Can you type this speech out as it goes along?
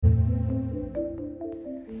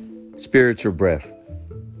Spiritual Breath.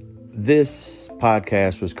 This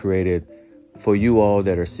podcast was created for you all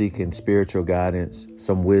that are seeking spiritual guidance,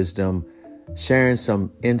 some wisdom, sharing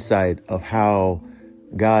some insight of how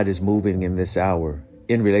God is moving in this hour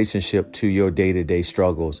in relationship to your day-to-day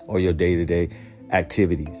struggles or your day-to-day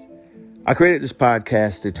activities. I created this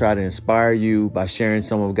podcast to try to inspire you by sharing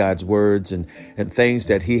some of God's words and things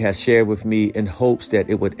that he has shared with me in hopes that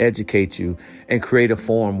it would educate you and create a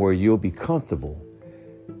forum where you'll be comfortable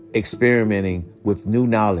experimenting with new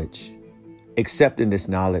knowledge, accepting this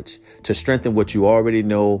knowledge to strengthen what you already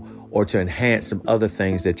know or to enhance some other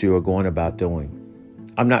things that you are going about doing.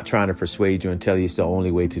 I'm not trying to persuade you and tell you it's the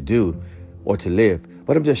only way to do or to live,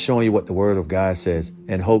 but I'm just showing you what the Word of God says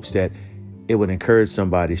in hopes that it would encourage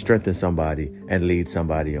somebody, strengthen somebody, and lead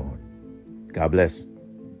somebody on. God bless.